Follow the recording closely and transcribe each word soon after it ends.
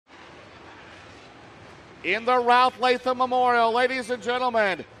in the Ralph Latham Memorial. Ladies and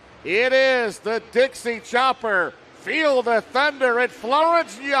gentlemen, it is the Dixie Chopper. Feel the thunder at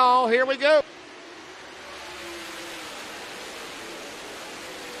Florence, y'all. Here we go.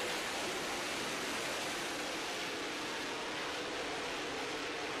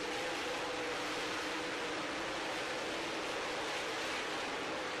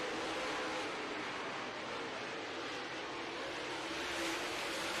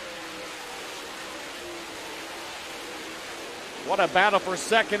 What a battle for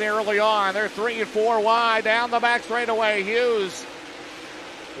second early on. They're 3 and 4 wide down the back straightaway. Hughes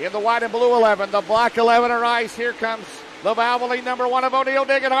in the white and blue 11. The black 11 are ice. Here comes the Valvoline number 1 of O'Neill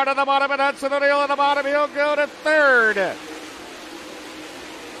digging hard at the bottom. And Hudson O'Neill at the bottom. He'll go to third.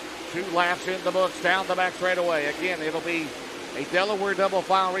 2 laps in the books down the back straightaway. Again, it'll be a Delaware double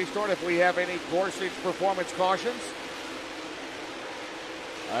file restart if we have any Gorsuch performance cautions.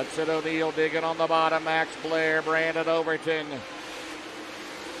 Hudson O'Neill digging on the bottom. Max Blair, Brandon Overton.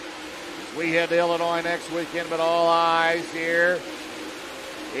 We head to Illinois next weekend, but all eyes here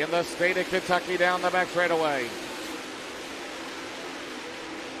in the state of Kentucky down the back straightaway.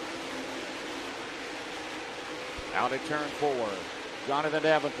 Out at turn 4. Jonathan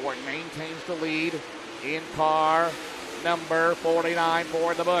Davenport maintains the lead in car number 49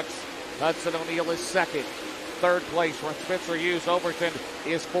 for the books. Hudson O'Neill is second. Third place from Spencer Hughes. Overton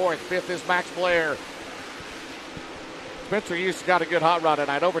is fourth. Fifth is Max Blair. Spencer Hughes has got a good hot rod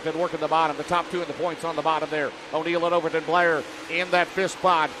tonight. Overton working the bottom. The top 2 in the points on the bottom there. O'Neill and Overton. Blair in that fifth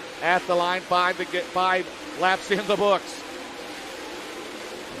spot. At the line, 5 to get 5 laps in the books.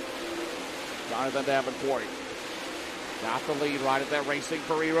 Jonathan Davenport got the lead right at that Racing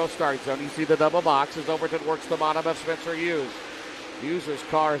for Hero start zone. You see the double box as Overton works the bottom of Spencer Hughes. Hughes'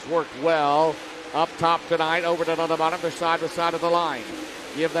 cars worked well up top tonight. Overton on the bottom. They're side by side of the line.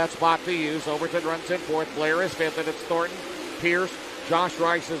 Give that spot to Hughes. Overton runs in fourth. Blair is fifth, and it's Thornton, Pierce. Josh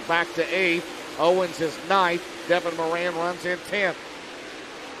Rice is back to eighth. Owens is ninth. Devin Moran runs in 10th.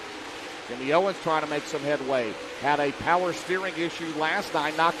 Jimmy Owens trying to make some headway. Had a power steering issue last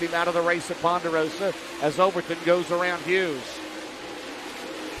night. Knocked him out of the race at Ponderosa as Overton goes around Hughes.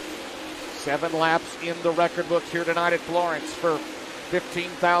 7 laps in the record books here tonight at Florence for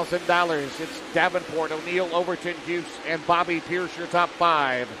 $15,000. It's Davenport, O'Neill, Overton, Hughes, and Bobby Pierce, your top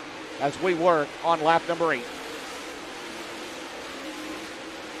 5 as we work on lap number 8.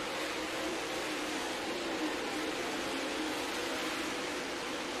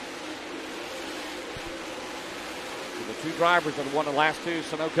 The 2 drivers that won the last 2,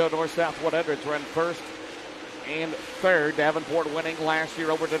 Sunoco North South 100s, run first and third. Davenport winning last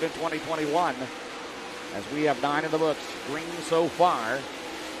year, Overton in 2021. As we have 9 in the books, green so far.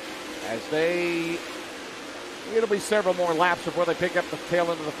 It'll be several more laps before they pick up the tail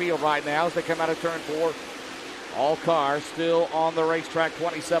end of the field right now as they come out of turn 4. All cars still on the racetrack,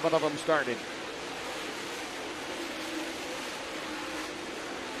 27 of them started.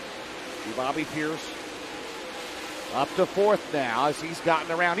 Bobby Pierce up to fourth now as he's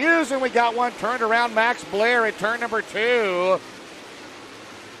gotten around Hughes, and we got one turned around Max Blair at turn number 2.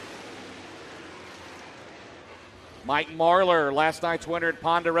 Mike Marlar, last night's winner at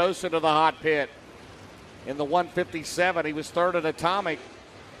Ponderosa, to the hot pit. In the 157, he was third at Atomic.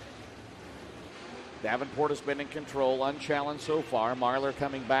 Davenport has been in control, unchallenged so far. Marlar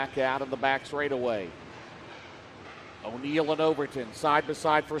coming back out of the back straightaway. O'Neill and Overton side by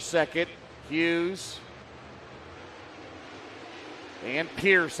side for second. Hughes and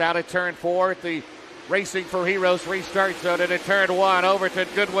Pierce out at turn 4 at the Racing for Heroes restart zone. And at turn 1, Overton,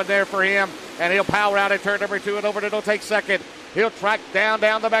 good one there for him. And he'll power out at turn number 2, and Overton will take second. He'll track down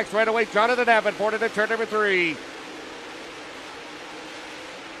the back straightaway. Jonathan Davenport at turn number 3.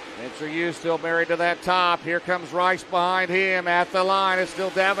 Spencer Hughes still married to that top. Here comes Rice behind him at the line. It's still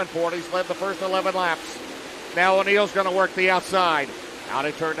Davenport. He's led the first 11 laps. Now O'Neill's going to work the outside. Out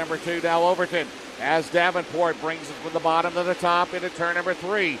at turn number 2, now Overton. As Davenport brings it from the bottom to the top into turn number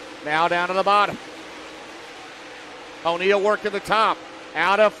 3. Now down to the bottom. O'Neill working the top.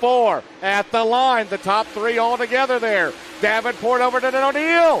 Out of 4. At the line. The top 3 all together there. Davenport, Overton, and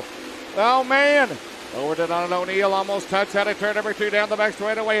O'Neill. Oh, man. Overton on O'Neill almost touched out of turn number 2 down the back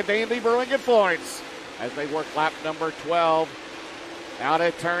straightaway at Dandy Brewing in Florence. As they work lap number 12. Out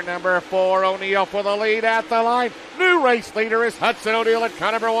at turn number 4. O'Neill for the lead at the line. New race leader is Hudson O'Neill at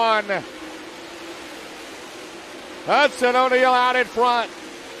car number 1. Hudson O'Neill out in front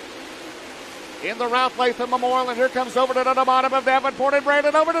in the Ralph Latham Memorial, and here comes Overton on the bottom of Davenport and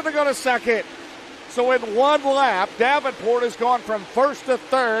Brandon Overton to go to second. So in one lap, Davenport has gone from first to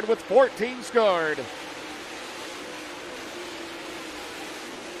third with 14 scored.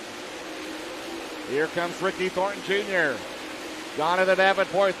 Here comes Ricky Thornton Jr. Jonathan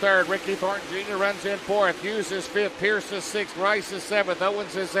Davenport third. Ricky Thornton Jr. runs in fourth. Hughes is fifth. Pierce is sixth. Rice is seventh.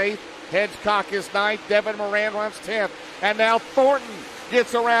 Owens is eighth. Hedgecock is ninth. Devin Moran runs 10th. And now Thornton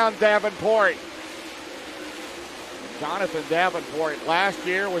gets around Davenport. Jonathan Davenport last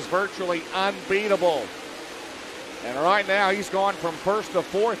year was virtually unbeatable. And right now he's gone from first to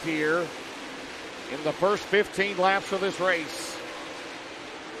fourth here in the first 15 laps of this race.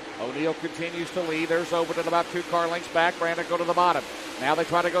 O'Neal continues to lead. There's Overton about 2 car lengths back. Brandon go to the bottom. Now they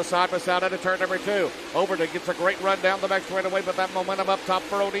try to go side by side into turn number 2. Overton gets a great run down the back straightaway, but that momentum up top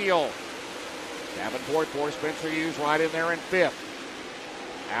for O'Neal. Davenport 4, Spencer Hughes right in there in 5th.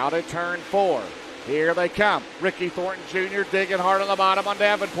 Out at turn 4. Here they come. Ricky Thornton Jr. digging hard on the bottom on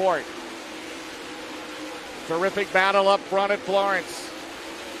Davenport. Terrific battle up front at Florence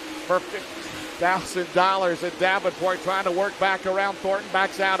for $50,000, and Davenport trying to work back around Thornton,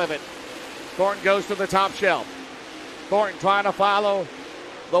 backs out of it. Thornton goes to the top shelf. Thornton trying to follow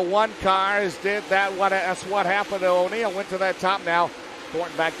the one cars, did that. That's what happened to O'Neal, went to that top now.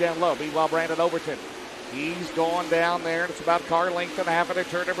 Thornton back down low. Meanwhile, Brandon Overton, he's gone down there, and it's about car length and a half at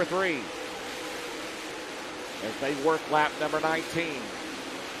turn number 3. As they work lap number 19.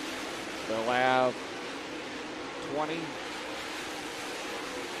 They'll have 20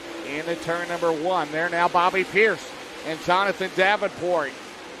 into turn number 1. There now Bobby Pierce and Jonathan Davenport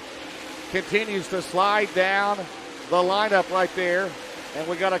continues to slide down the lineup right there. And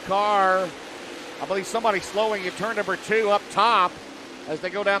we got a car, I believe somebody slowing in turn number 2 up top as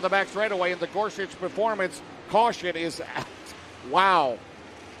they go down the back straightaway, and the Gorsuch Performance caution is out. Wow.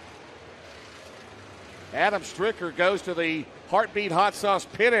 Adam Stricker goes to the Heartbeat Hot Sauce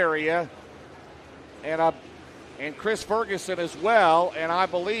pit area, and Chris Ferguson as well, and I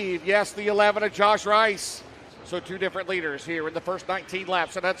believe, yes, the 11 of Josh Rice. So 2 different leaders here in the first 19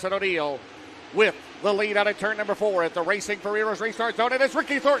 laps, and Hudson O'Neal with the lead out of turn number 4 at the Racing for Heroes restart zone. And it's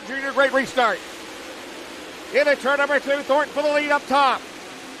Ricky Thornton Jr., great restart. Into turn number 2, Thornton for the lead up top.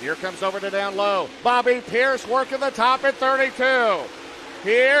 Here comes over to down low. Bobby Pierce working the top at 32.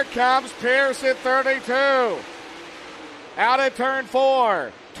 Here comes Pierce at 32. Out at turn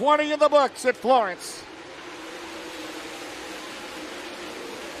 4. 20 in the books at Florence.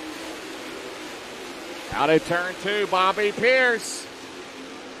 Out at turn 2, Bobby Pierce.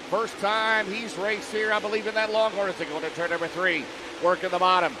 First time he's raced here, I believe, in that Longhorn. As they go to turn number 3. Working the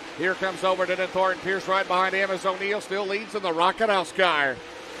bottom. Here comes Overton and Thornton. Pierce right behind him as O'Neal still leads in the Rocket House car.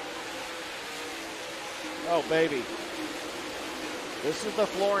 Oh, baby. This is the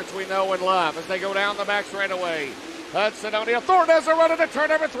Florence we know and love as they go down the back straightaway. Hudson O'Neal. Thornton has a run into turn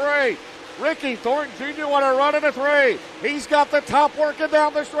number 3. Ricky Thornton Jr. want to run into 3. He's got the top working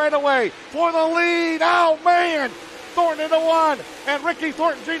down the straightaway for the lead. Oh, man. Thornton into 1. And Ricky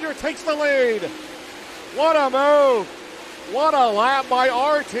Thornton Jr. takes the lead. What a move. What a lap by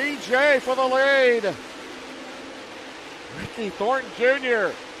RTJ for the lead. Ricky Thornton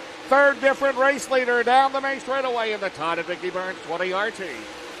Jr., 3rd different race leader down the main straightaway in the Todd and Mickey Burns 20 RT.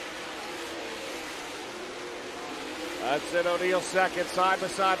 Hudson O'Neal 2nd,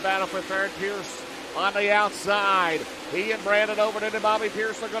 side-by-side battle for 3rd. Pierce on the outside. He and Brandon Overton and Bobby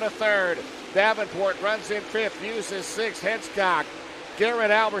Pierce are going to 3rd. Davenport runs in 5th. Hughes is 6th. Hedgecock,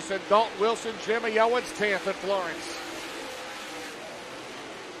 Garrett Alberson, Dalton Wilson, Jimmy Owens 10th at Florence.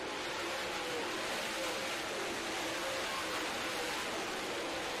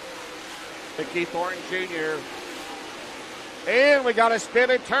 Ricky Thornton Jr. And we got a spin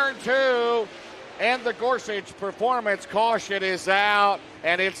at turn 2. And the Gorsuch Performance caution is out.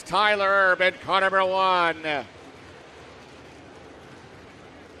 And it's Tyler Erb in car number 1.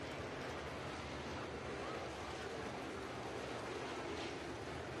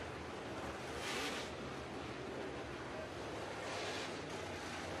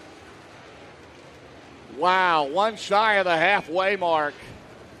 Wow, 1 shy of the halfway mark.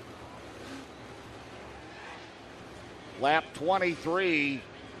 Lap 23.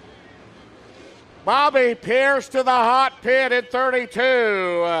 Bobby Pierce to the hot pit at 32.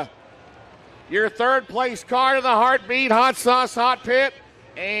 Your 3rd place car to the Heartbeat Hot Sauce hot pit.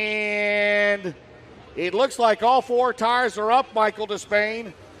 And it looks like all 4 tires are up, Michael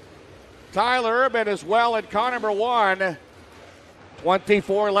Despain. Tyler Urban as well in car number 1.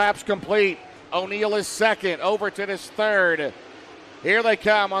 24 laps complete. O'Neal is 2nd. Overton is 3rd. Here they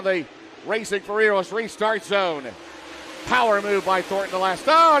come on the Racing for Heroes restart zone. Power move by Thornton the last.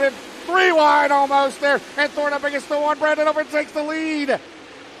 Oh, and 3 wide almost there. And Thornton up against the 1. Brandon Overton takes the lead.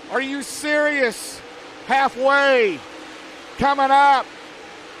 Are you serious? Halfway. Coming up.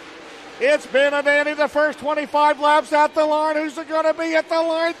 It's been a dandy the first 25 laps at the line. Who's it going to be at the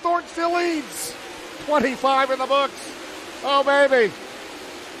line? Thornton still leads. 25 in the books. Oh, baby.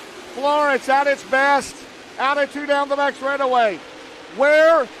 Florence at its best. Out of 2 down the back straightaway.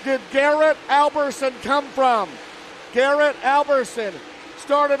 Where did Garrett Alberson come from? Garrett Alberson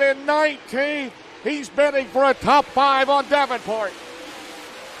started in 19th. He's bidding for a top 5 on Davenport.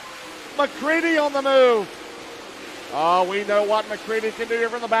 McCready on the move. Oh, we know what McCready can do here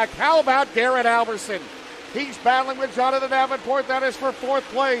from the back. How about Garrett Alberson? He's battling with Jonathan Davenport. That is for 4th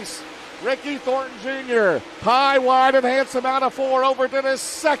place. Ricky Thornton Jr. High, wide, and handsome out of 4. Overton is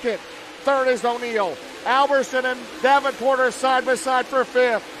 2nd. 3rd is O'Neill. Alberson and Davenport are side by side for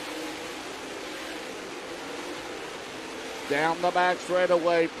 5th. Down the back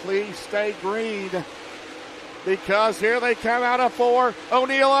straightaway. Please stay green, because here they come out of 4.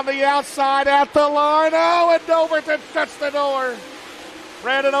 O'Neill on the outside at the line. Oh, and Overton shuts the door.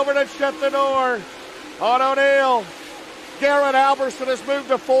 Brandon Overton shut the door on O'Neill. Garrett Alberson has moved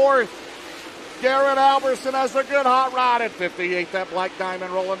to 4th. Garrett Alberson has a good hot rod at 58. That black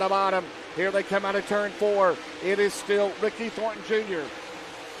diamond rolling the bottom. Here they come out of turn 4. It is still Ricky Thornton Jr.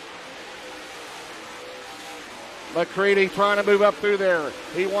 McCready trying to move up through there.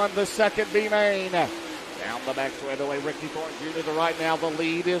 He won the 2nd B main. Down the back straightaway, Ricky Thornton Jr. to right now. The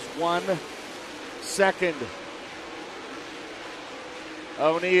lead is 1 second.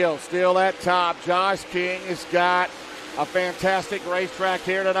 O'Neill still at top. Josh King has got a fantastic racetrack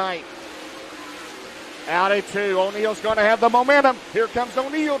here tonight. Out at 2. O'Neill's going to have the momentum. Here comes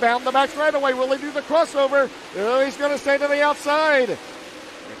O'Neill down the back straightaway. Will he do the crossover? Oh, he's going to stay to the outside.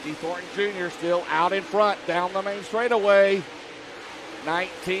 Ricky Thornton Jr. still out in front down the main straightaway.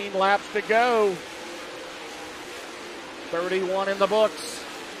 19 laps to go. 31 in the books.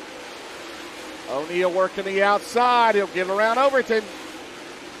 O'Neill working the outside. He'll get around Overton.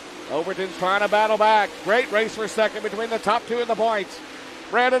 Overton's trying to battle back. Great race for 2nd between the top 2 in the points.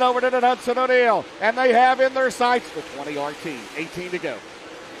 Brandon Overton and Hudson O'Neill. And they have in their sights the 20 RT. 18 to go.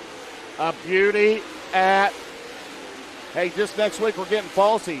 A beauty at... Hey, just next week we're getting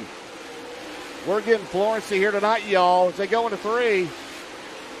Falsey. We're getting Florence here tonight, y'all, as they go into 3.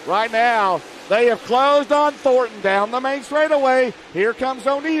 Right now, they have closed on Thornton down the main straightaway. Here comes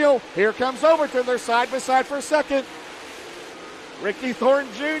O'Neill. Here comes Overton. They're side by side for 2nd. Ricky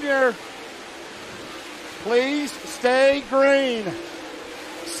Thornton Jr. Please stay green.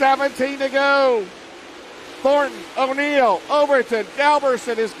 17 to go. Thornton, O'Neill, Overton,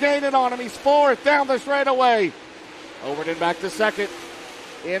 Alberson is gaining on him. He's 4th down the straightaway. Overton back to 2nd.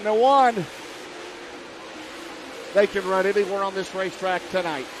 Into 1. They can run anywhere on this racetrack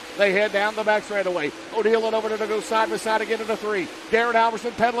tonight. They head down the back straightaway. O'Neill and Overton to go side by side again into 3. Garrett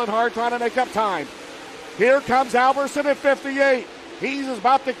Alberson pedaling hard, trying to make up time. Here comes Alberson at 58. He's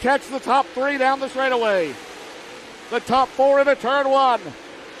about to catch the top 3 down the straightaway. The top 4 into turn 1.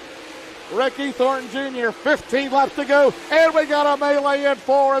 Ricky Thornton Jr., 15 laps to go. And we got a melee in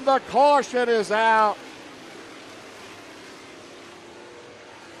 4, and the caution is out.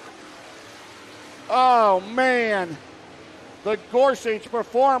 Oh, man. The Gorsuch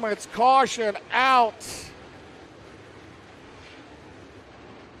Performance caution out.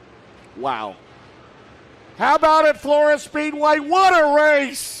 Wow. How about it, Florence Speedway? What a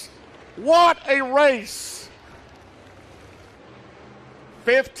race. What a race.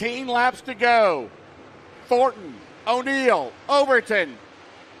 15 laps to go. Thornton, O'Neill, Overton,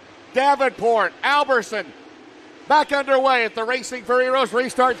 Davenport, Alberson. Back underway at the Racing for Heroes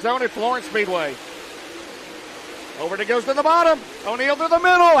restart zone at Florence Speedway. Overton goes to the bottom. O'Neill to the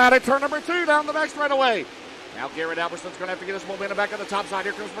middle. Out at turn number 2 down the back straightaway. Now Garrett Alberson's going to have to get his momentum back on the top side.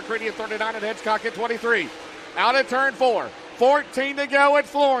 Here comes McCready at 39 and Hedgecock at 23. Out at turn 4. 14 to go at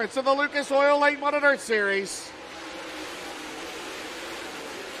Florence in the Lucas Oil Late Modern Earth Series.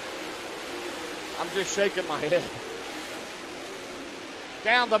 I'm just shaking my head.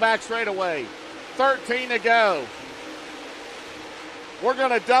 Down the back straightaway. 13 to go. We're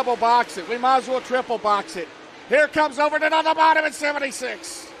going to double box it. We might as well triple box it. Here comes Overton on the bottom at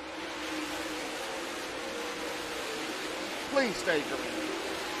 76. Please stay green.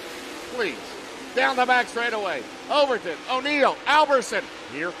 Please. Down the back straightaway. Overton, O'Neill, Alberson.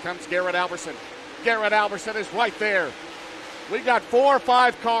 Here comes Garrett Alberson. Garrett Alberson is right there. We got 4 or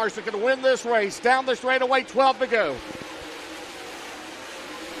 5 cars that can win this race. Down the straightaway, 12 to go.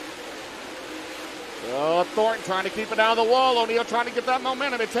 Oh, Thornton trying to keep it out of the wall. O'Neill trying to get that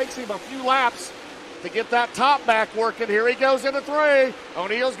momentum. It takes him a few laps to get that top back working. Here he goes into 3.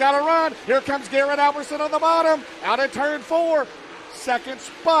 O'Neill's got to run. Here comes Garrett Alberson on the bottom. Out at turn 4. Second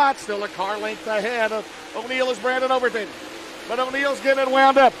spot. Still a car length ahead of O'Neill is Brandon Overton. But O'Neill's getting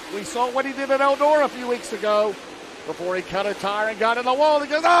wound up. We saw what he did at Eldora a few weeks ago. before he cut a tire and got in the wall. He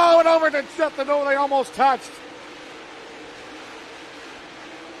goes, oh, and Overton shut the door. They almost touched.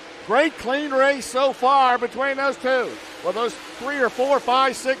 Great clean race so far between those two. Well, those 3 or 4,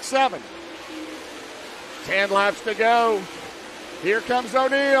 5, 6, 7. 10 laps to go. Here comes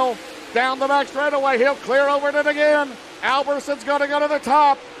O'Neal. Down the back straightaway. He'll clear Overton again. Alberson's going to go to the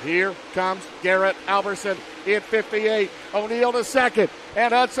top. Here comes Garrett Alberson in 58. O'Neal to second.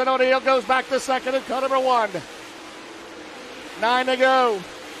 And Hudson O'Neal goes back to second in car number 1. 9 to go.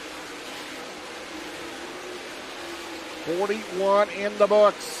 41 in the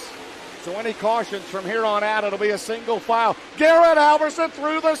books. So any cautions from here on out, it'll be a single file. Garrett Alberson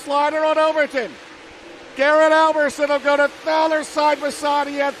through the slider on Overton. Garrett Alberson will go to the other side with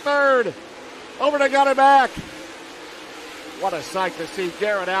Sadi at third. Overton got it back. What a sight to see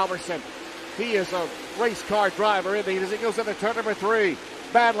Garrett Alberson. He is a race car driver, isn't he? As he goes into turn number 3,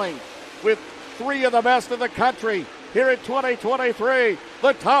 battling with 3 of the best in the country here in 2023.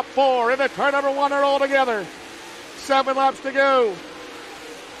 The top 4 in the turn number 1 are all together. 7 laps to go.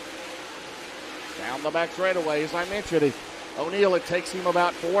 Down the back straightaway, as I mentioned, O'Neal, it takes him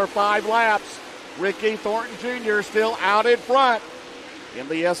about 4 or 5 laps. Ricky Thornton Jr. still out in front. In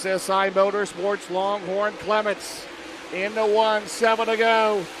the SSI Motorsports Longhorn Clements. Into 1, 7 to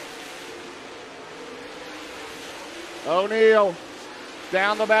go. O'Neal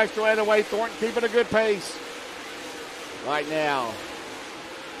down the back straightaway. Thornton keeping a good pace. Right now,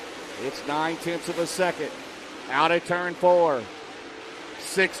 it's 9/10 of a second. Out of turn 4.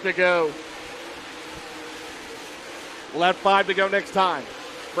 6 to go. Left 5 to go next time.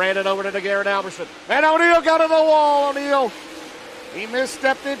 Brandon Overton to Garrett Alberson. And O'Neal got to the wall. O'Neal, he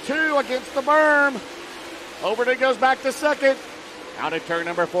misstepped in 2 against the berm. Overton goes back to second. Out of turn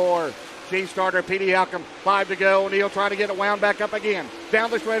number 4. Chief starter Petey Halcomb. 5 to go. O'Neal trying to get it wound back up again.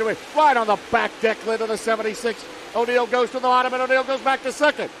 Down the straightaway. Right on the back deck lid of the 76. O'Neal goes to the bottom and O'Neal goes back to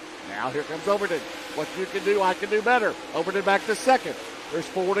second. Now here comes Overton. What you can do, I can do better. Overton back to second. There's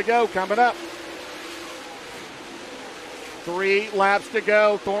 4 to go coming up. 3 laps to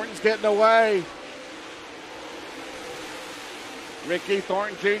go. Thornton's getting away. Ricky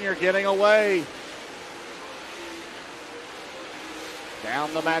Thornton Jr. getting away.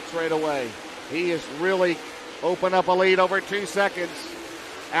 Down the back straightaway. He has really opened up a lead over 2 seconds.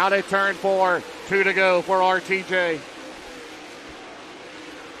 Out at turn 4. 2 to go for RTJ.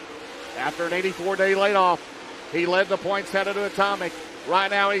 After an 84-day layoff, he led the points headed to Atomic.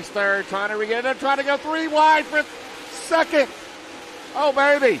 Right now he's third, trying to regain it, trying to go 3 wide for second. Oh,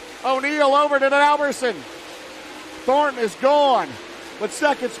 baby. O'Neal, Overton, and Alberson. Thornton is gone. With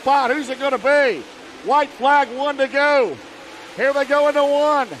second spot, who's it going to be? White flag, 1 to go. Here they go into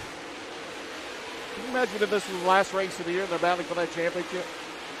 1. Can you imagine if this was the last race of the year and they're battling for that championship?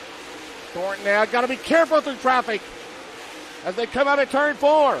 Thornton now got to be careful through traffic as they come out of turn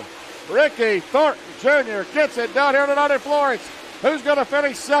 4. Ricky Thornton Jr. gets it done here tonight at Florence. Who's going to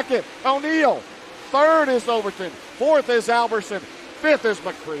finish second? O'Neal. Third is Overton. Fourth is Alberson. Fifth is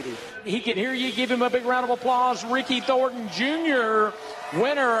McCready. He can hear you. Give him a big round of applause. Ricky Thornton Jr.,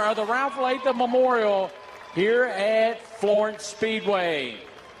 winner of the Ralph Latham Memorial here at Florence Speedway.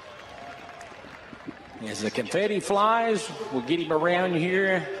 As the confetti flies, we'll get him around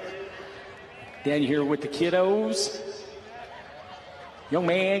here, down here with the kiddos. Young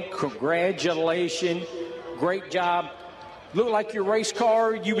man, congratulations. Great job. Looked like your race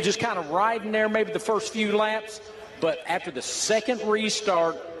car, you were just kind of riding there maybe the first few laps, but after the second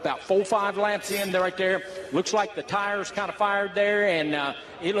restart, about 4 or 5 laps in there right there, looks like the tires kind of fired there, and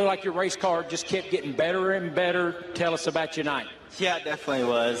it looked like your race car just kept getting better and better. Tell us about your night. Yeah, it definitely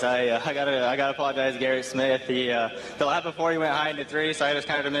was. I gotta apologize to Garrett Smith. The lap before he went high into 3, so I just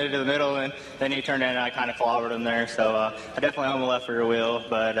kind of admitted to the middle, and then he turned in and I kind of clobbered him there. So I definitely hung the left rear wheel,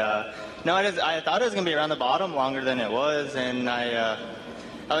 but no, I thought it was gonna be around the bottom longer than it was, and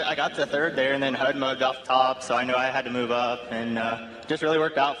I got to third there, and then Hud mugged off the top, so I knew I had to move up, and just really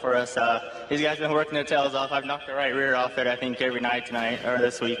worked out for us. These guys have been working their tails off. I've knocked the right rear off it, I think, every night tonight or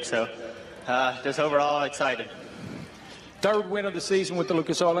this week. So just overall excited. Third win of the season with the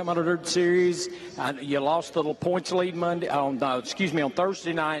Lucas Oil Limited Dirt Series. You lost a little points lead on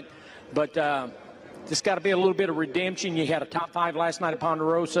Thursday night, but just got to be a little bit of redemption. You had a top 5 last night at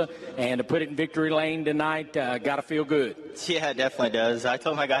Ponderosa, and to put it in victory lane tonight, got to feel good. Yeah, it definitely does. I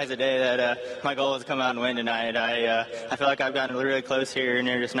told my guys today that my goal is to come out and win tonight. I feel like I've gotten really close here, and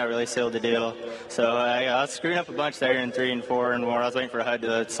they're just not really sealed the deal. So I was screwing up a bunch there in 3 and 4 and more. I was waiting for HUD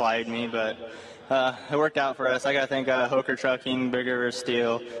to slide me, but it worked out for us. I got to thank Hoker Trucking, Big River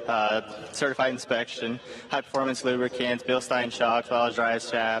Steel, Certified Inspection, High Performance Lubricants, Bill Stein Shocks, Wells Drive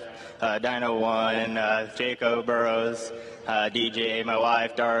Shaft, Dyno One, Jaco Burrows, DJ, my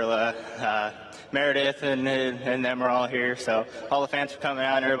wife, Darla, Meredith, and them are all here. So all the fans for coming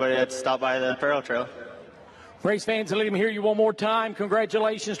out and everybody that stopped by the Pearl Trail. Race fans, let him hear you one more time.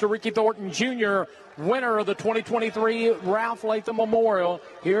 Congratulations to Ricky Thornton Jr., winner of the 2023 Ralph Latham Memorial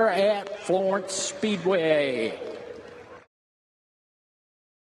here at Florence Speedway.